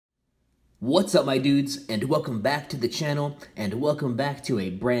What's up, my dudes, and welcome back to the channel, and welcome back to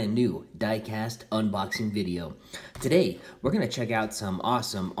a brand new diecast unboxing video. Today, we're going to check out some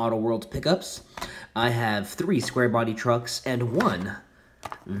awesome Auto World pickups. I have 3 Squarebody trucks and 1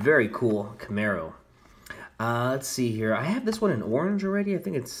 very cool Camaro. Let's see here. I have this one in orange already. I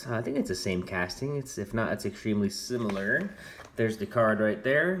think it's the same casting. If not, it's extremely similar. There's the card right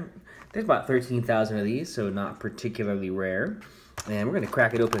there. There's about 13,000 of these, so not particularly rare. And we're going to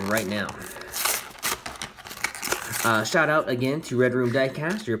crack it open right now. Shout out again to Red Room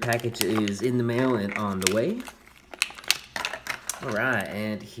Diecast. Your package is in the mail and on the way. Alright,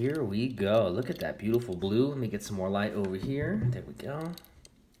 and here we go. Look at that beautiful blue. Let me get some more light over here. There we go.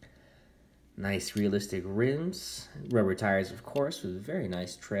 Nice realistic rims. Rubber tires, of course, with a very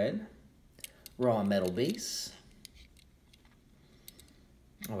nice tread. Raw metal base.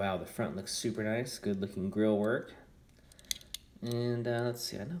 Oh wow, the front looks super nice. Good looking grille work. And let's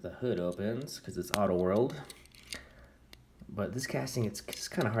see, I know the hood opens because it's Auto World. But this casting, it's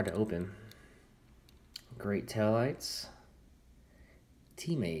just kind of hard to open. Great taillights.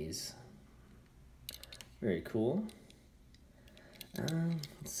 T-Maze. Very cool.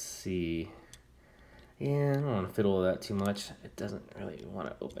 Let's see. Yeah, I don't want to fiddle with that too much. It doesn't really want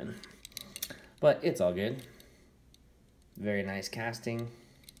to open. But it's all good. Very nice casting.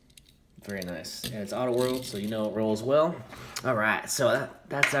 Very nice. And it's Auto World, so you know it rolls well. Alright, so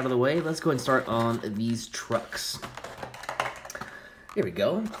that's out of the way. Let's go and start on these trucks. Here we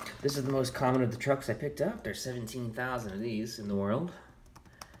go. This is the most common of the trucks I picked up. There's 17,000 of these in the world.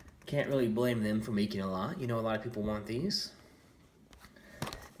 Can't really blame them for making a lot. You know, a lot of people want these.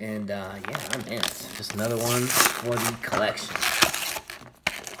 And yeah, I'm in it. Just another one for the collection.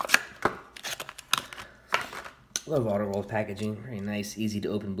 Love Auto World packaging. Very nice, easy to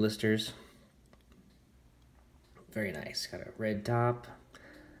open blisters. Very nice. Got a red top,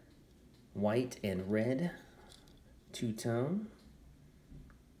 white and red, two-tone.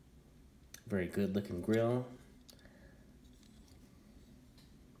 Very good looking grille.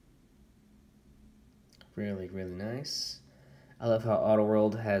 Really, really nice. I love how Auto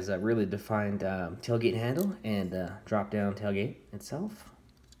World has a really defined tailgate handle and drop-down tailgate itself.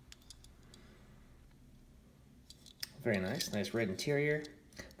 Very nice. Nice red interior.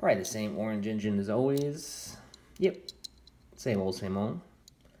 Probably the same orange engine as always. Yep. Same old.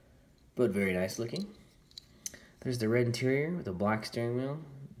 But very nice looking. There's the red interior with a black steering wheel.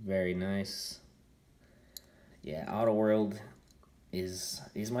 Very nice. Yeah, Auto World is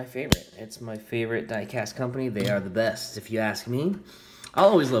my favorite. It's my favorite diecast company. They are the best, if you ask me. I'll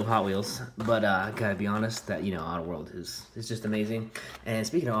always love Hot Wheels, but I gotta be honest that, you know, Auto World is just amazing. And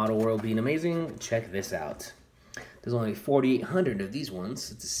speaking of Auto World being amazing, check this out. There's only 4,800 of these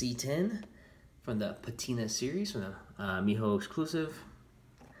ones. It's a C10 from the Patina series, from the Miho exclusive.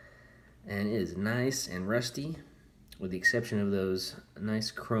 And it is nice and rusty, with the exception of those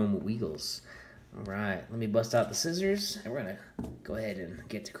nice chrome wheels. Alright, let me bust out the scissors, and we're gonna go ahead and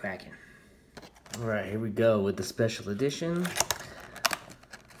get to cracking. Alright, here we go with the special edition.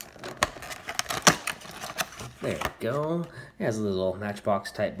 There we go. It has a little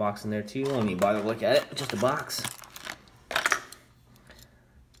Matchbox type box in there too. Let me bother to look at it. Just a box.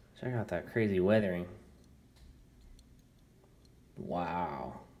 Check out that crazy weathering.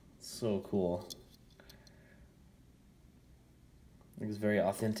 Wow. So cool. Looks very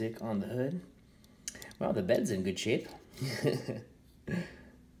authentic on the hood. Well, the bed's in good shape.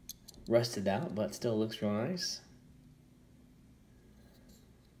 Rusted out, but still looks real nice.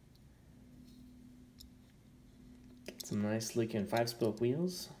 Some nice looking 5-spoke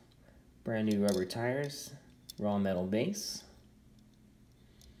wheels. Brand new rubber tires. Raw metal base.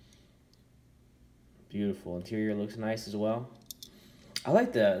 Beautiful. Interior looks nice as well. I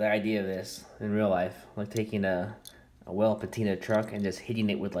like the idea of this in real life. Like taking a well patina truck and just hitting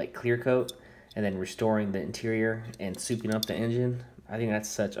it with like clear coat and then restoring the interior and souping up the engine. I think that's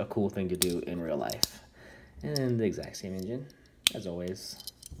such a cool thing to do in real life. And then the exact same engine, as always.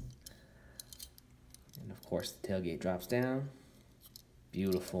 And of course the tailgate drops down.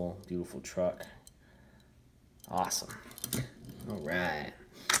 Beautiful, beautiful truck. Awesome. Alright.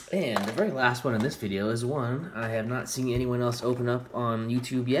 And the very last one in this video is one I have not seen anyone else open up on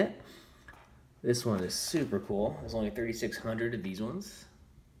YouTube yet. This one is super cool. There's only 3,600 of these ones.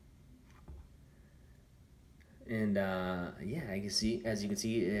 And yeah, as you can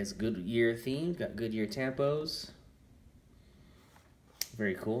see, it has Goodyear theme. Got Goodyear tampos.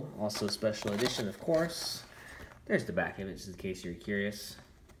 Very cool. Also special edition, of course. There's the back of it, just in case you're curious.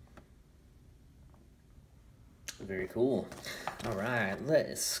 Very cool. All right,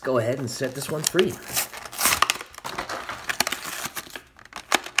 let's go ahead and set this one free.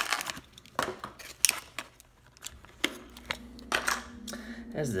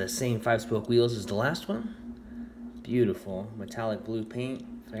 Has the same 5-spoke wheels as the last one. Beautiful metallic blue paint,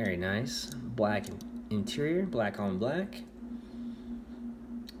 very nice. Black interior, black on black.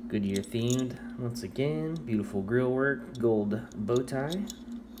 Goodyear themed once again. Beautiful grill work, gold bow tie.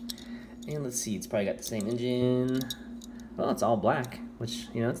 And let's see, it's probably got the same engine. Well, it's all black, which,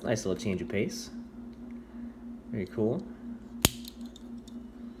 you know, it's a nice little change of pace. Very cool.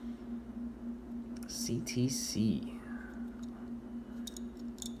 CTC.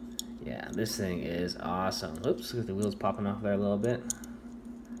 Yeah, this thing is awesome. Oops, look at the wheels popping off there a little bit.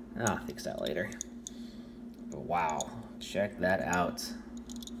 I'll fix that later. But wow, check that out.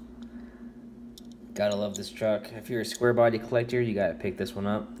 Gotta love this truck. If you're a Squarebody collector, you gotta pick this one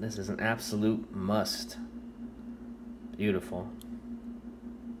up. This is an absolute must. Beautiful.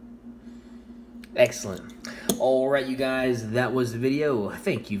 Excellent. Alright, you guys, that was the video.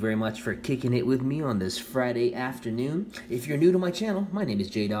 Thank you very much for kicking it with me on this Friday afternoon. If you're new to my channel, my name is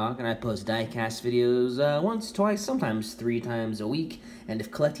J-Dog, and I post diecast videos once, twice, sometimes 3 times a week. And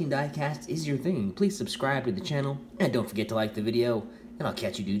if collecting diecast is your thing, please subscribe to the channel, and don't forget to like the video, and I'll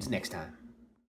catch you dudes next time.